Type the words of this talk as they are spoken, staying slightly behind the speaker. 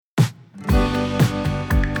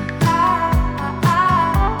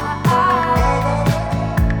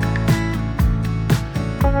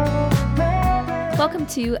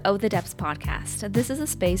to Oh the Depths podcast. This is a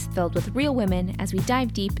space filled with real women as we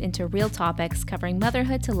dive deep into real topics covering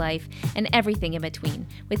motherhood to life and everything in between,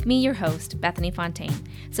 with me, your host, Bethany Fontaine.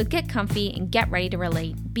 So get comfy and get ready to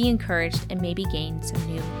relate, be encouraged, and maybe gain some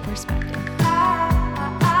new perspective.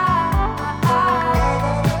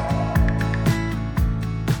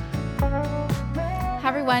 Hi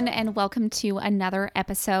everyone, and welcome to another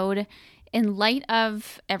episode. In light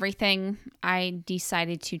of everything, I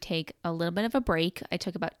decided to take a little bit of a break. I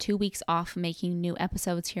took about 2 weeks off making new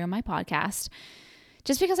episodes here on my podcast,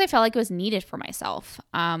 just because I felt like it was needed for myself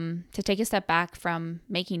to take a step back from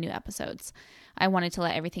making new episodes. I wanted to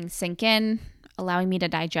let everything sink in, allowing me to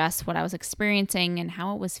digest what I was experiencing and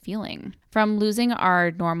how it was feeling. From losing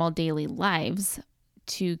our normal daily lives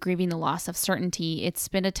to grieving the loss of certainty, it's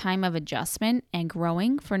been a time of adjustment and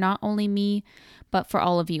growing for not only me, but for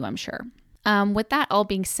all of you, I'm sure. With that all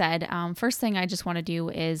being said, first thing I just want to do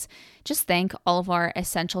is just thank all of our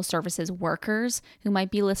essential services workers who might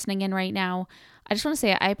be listening in right now. I just want to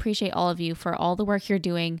say I appreciate all of you for all the work you're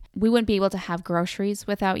doing. We wouldn't be able to have groceries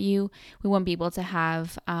without you. We wouldn't be able to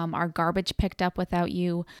have our garbage picked up without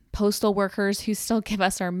you. Postal workers who still give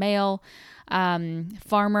us our mail,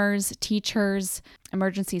 farmers, teachers,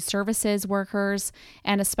 emergency services workers,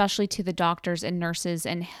 and especially to the doctors and nurses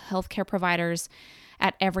and healthcare providers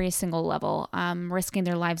at every single level, risking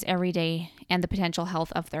their lives every day and the potential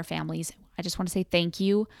health of their families. I just want to say thank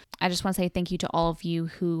you. I just want to say thank you to all of you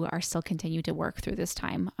who are still continue to work through this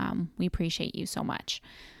time. We appreciate you so much,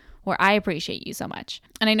 or I appreciate you so much.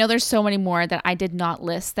 And I know there's so many more that I did not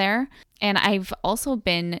list there. And I've also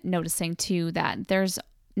been noticing too that there's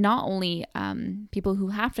not only people who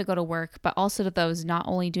have to go to work, but also to those not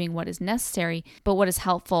only doing what is necessary, but what is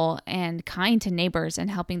helpful and kind to neighbors and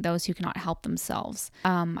helping those who cannot help themselves.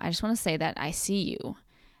 I just want to say that I see you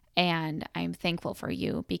and I'm thankful for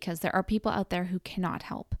you, because there are people out there who cannot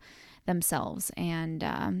help themselves. And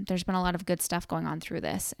there's been a lot of good stuff going on through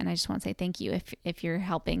this. And I just want to say thank you if you're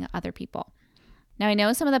helping other people. Now, I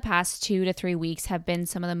know some of the past 2 to 3 weeks have been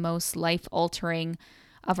some of the most life-altering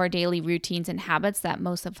of our daily routines and habits that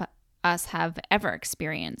most of us have ever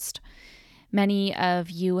experienced. Many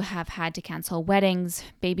of you have had to cancel weddings,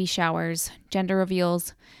 baby showers, gender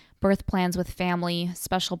reveals, birth plans with family,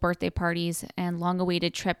 special birthday parties, and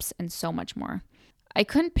long-awaited trips, and so much more. I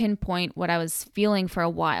couldn't pinpoint what I was feeling for a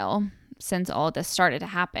while since all of this started to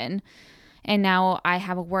happen, and now I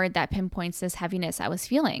have a word that pinpoints this heaviness I was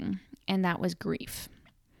feeling, and that was grief.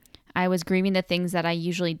 I was grieving the things that I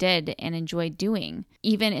usually did and enjoyed doing.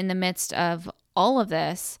 Even in the midst of all of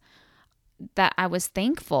this, that I was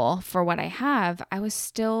thankful for what I have, I was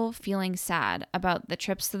still feeling sad about the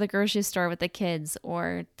trips to the grocery store with the kids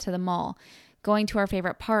or to the mall, going to our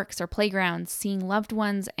favorite parks or playgrounds, seeing loved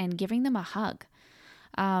ones and giving them a hug,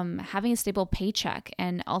 having a stable paycheck,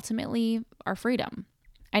 and ultimately our freedom.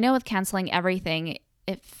 I know with canceling everything,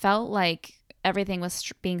 it felt like everything was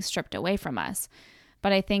being stripped away from us.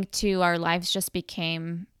 But I think, too, our lives just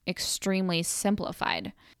became extremely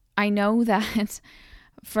simplified. I know that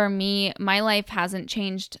for me, my life hasn't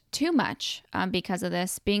changed too much because of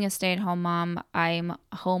this. Being a stay-at-home mom, I'm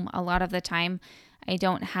home a lot of the time. I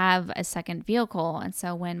don't have a second vehicle. And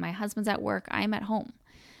so when my husband's at work, I'm at home.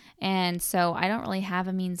 And so I don't really have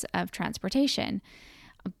a means of transportation.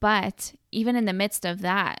 But even in the midst of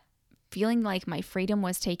that, feeling like my freedom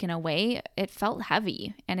was taken away, it felt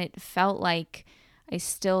heavy. And it felt like I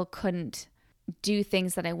still couldn't do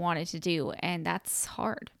things that I wanted to do, and that's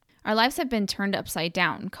hard. Our lives have been turned upside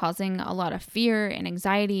down, causing a lot of fear and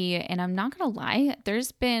anxiety, and I'm not going to lie,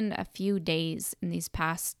 there's been a few days in these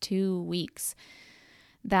past 2 weeks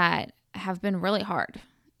that have been really hard.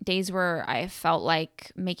 Days where I felt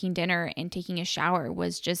like making dinner and taking a shower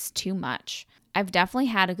was just too much. I've definitely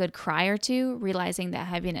had a good cry or two, realizing the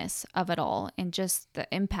heaviness of it all and just the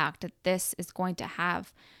impact that this is going to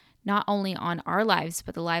have not only on our lives,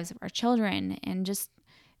 but the lives of our children, and just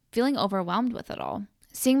feeling overwhelmed with it all.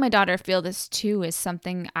 Seeing my daughter feel this too is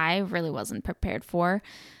something I really wasn't prepared for,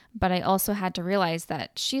 but I also had to realize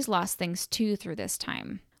that she's lost things too through this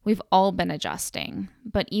time. We've all been adjusting,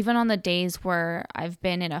 but even on the days where I've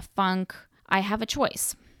been in a funk, I have a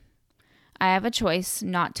choice. I have a choice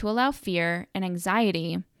not to allow fear and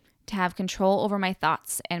anxiety to have control over my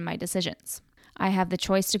thoughts and my decisions. I have the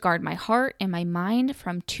choice to guard my heart and my mind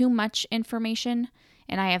from too much information,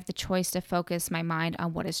 and I have the choice to focus my mind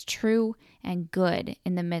on what is true and good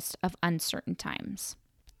in the midst of uncertain times.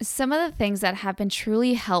 Some of the things that have been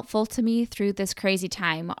truly helpful to me through this crazy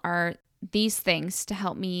time are these things to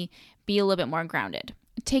help me be a little bit more grounded.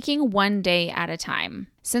 Taking one day at a time.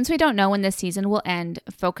 Since we don't know when this season will end,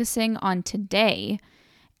 focusing on today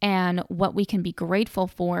And what we can be grateful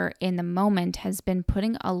for in the moment has been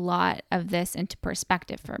putting a lot of this into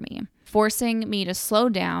perspective for me, forcing me to slow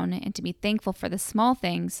down and to be thankful for the small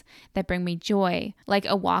things that bring me joy, like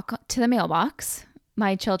a walk to the mailbox,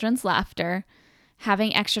 my children's laughter,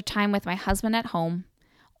 having extra time with my husband at home,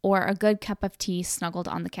 or a good cup of tea snuggled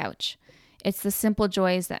on the couch. It's the simple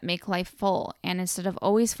joys that make life full, and instead of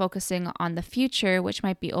always focusing on the future, which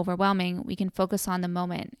might be overwhelming, we can focus on the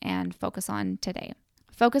moment and focus on today.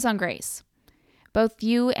 Focus on grace. Both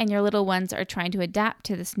you and your little ones are trying to adapt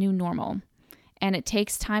to this new normal, and it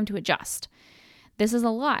takes time to adjust. This is a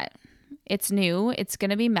lot. It's new, it's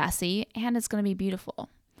going to be messy, and it's going to be beautiful.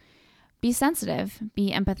 Be sensitive,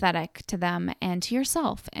 be empathetic to them and to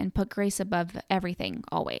yourself, and put grace above everything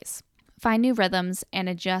always. Find new rhythms and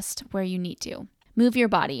adjust where you need to. Move your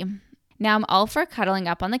body. Now I'm all for cuddling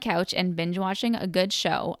up on the couch and binge watching a good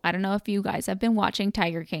show. I don't know if you guys have been watching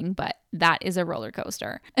Tiger King, but that is a roller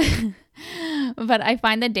coaster. But I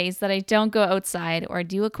find the days that I don't go outside or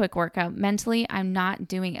do a quick workout, mentally, I'm not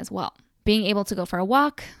doing as well. Being able to go for a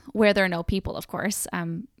walk, where there are no people, of course,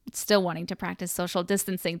 still wanting to practice social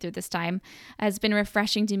distancing through this time, has been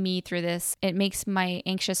refreshing to me through this. It makes my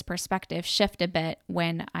anxious perspective shift a bit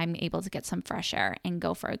when I'm able to get some fresh air and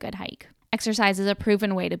go for a good hike. Exercise is a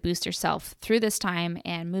proven way to boost yourself through this time,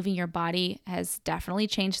 and moving your body has definitely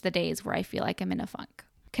changed the days where I feel like I'm in a funk.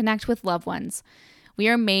 Connect with loved ones. We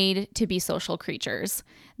are made to be social creatures.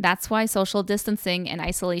 That's why social distancing and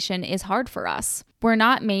isolation is hard for us. We're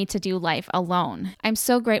not made to do life alone. I'm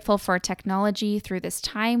so grateful for technology through this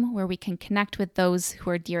time where we can connect with those who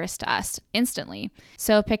are dearest to us instantly.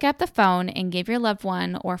 So pick up the phone and give your loved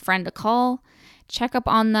one or friend a call, check up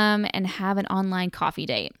on them, and have an online coffee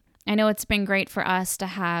date. I know it's been great for us to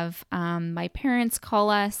have my parents call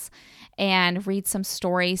us and read some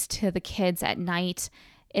stories to the kids at night.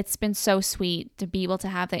 It's been so sweet to be able to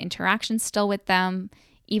have the interaction still with them,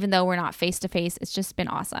 even though we're not face to face. It's just been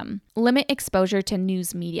awesome. Limit exposure to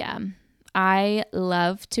news media. I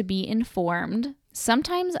love to be informed,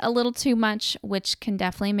 sometimes a little too much, which can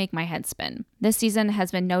definitely make my head spin. This season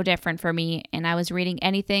has been no different for me, and I was reading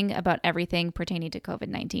anything about everything pertaining to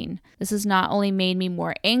COVID-19. This has not only made me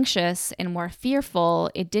more anxious and more fearful,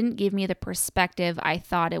 it didn't give me the perspective I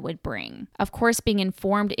thought it would bring. Of course, being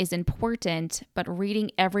informed is important, but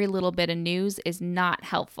reading every little bit of news is not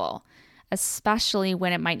helpful, especially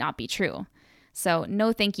when it might not be true. So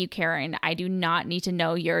no thank you, Karen. I do not need to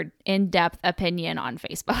know your in-depth opinion on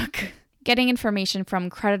Facebook. Getting information from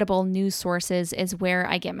credible news sources is where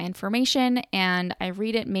I get my information, and I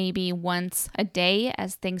read it maybe once a day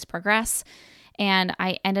as things progress. And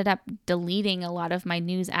I ended up deleting a lot of my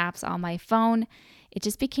news apps on my phone. It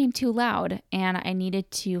just became too loud, and I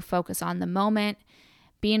needed to focus on the moment,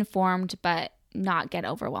 be informed, but not get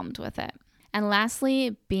overwhelmed with it. And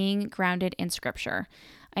lastly, being grounded in Scripture.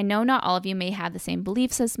 I know not all of you may have the same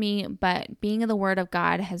beliefs as me, but being in the Word of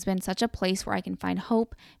God has been such a place where I can find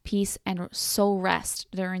hope, peace, and soul rest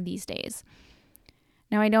during these days.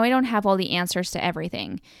 Now, I know I don't have all the answers to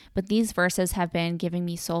everything, but these verses have been giving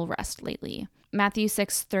me soul rest lately. Matthew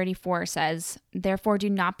 6:34 says, "Therefore do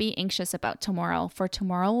not be anxious about tomorrow, for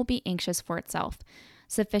tomorrow will be anxious for itself.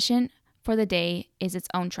 Sufficient for the day is its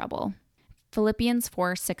own trouble." Philippians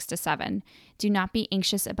 4:6-7, "Do not be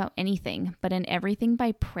anxious about anything, but in everything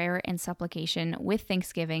by prayer and supplication with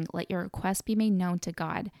thanksgiving, let your requests be made known to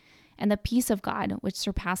God. And the peace of God, which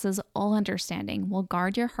surpasses all understanding, will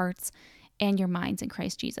guard your hearts and your minds in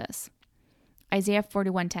Christ Jesus." Isaiah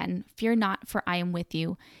 41:10, "Fear not, for I am with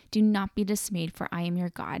you. Do not be dismayed, for I am your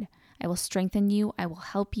God. I will strengthen you, I will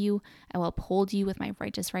help you, I will uphold you with my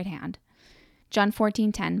righteous right hand." John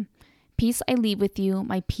 14:10, "Peace I leave with you,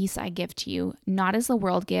 my peace I give to you. Not as the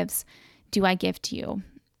world gives, do I give to you.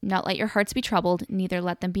 Not let your hearts be troubled, neither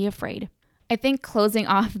let them be afraid." I think closing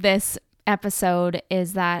off this episode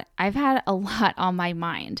is that I've had a lot on my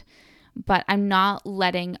mind, but I'm not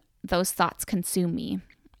letting those thoughts consume me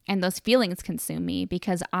and those feelings consume me,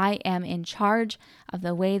 because I am in charge of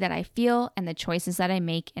the way that I feel and the choices that I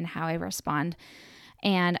make and how I respond.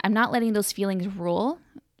 And I'm not letting those feelings rule,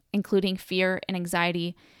 including fear and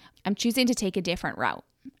anxiety. I'm choosing to take a different route.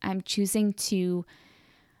 I'm choosing to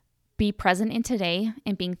be present in today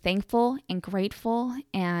and being thankful and grateful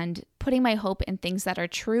and putting my hope in things that are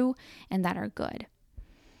true and that are good.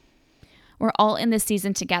 We're all in this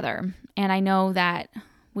season together, and I know that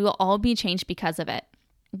we will all be changed because of it.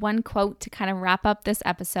 One quote to kind of wrap up this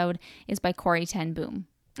episode is by Corrie ten Boom.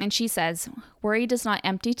 And she says, "Worry does not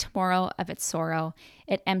empty tomorrow of its sorrow.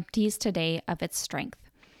 It empties today of its strength."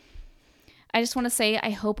 I just want to say I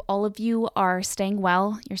hope all of you are staying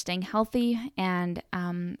well, you're staying healthy, and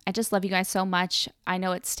I just love you guys so much. I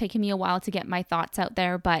know it's taken me a while to get my thoughts out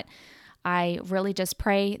there, but I really just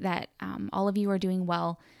pray that all of you are doing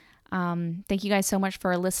well. Thank you guys so much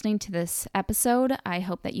for listening to this episode. I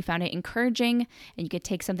hope that you found it encouraging and you could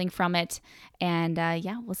take something from it. And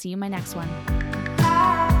we'll see you in my next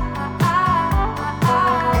one.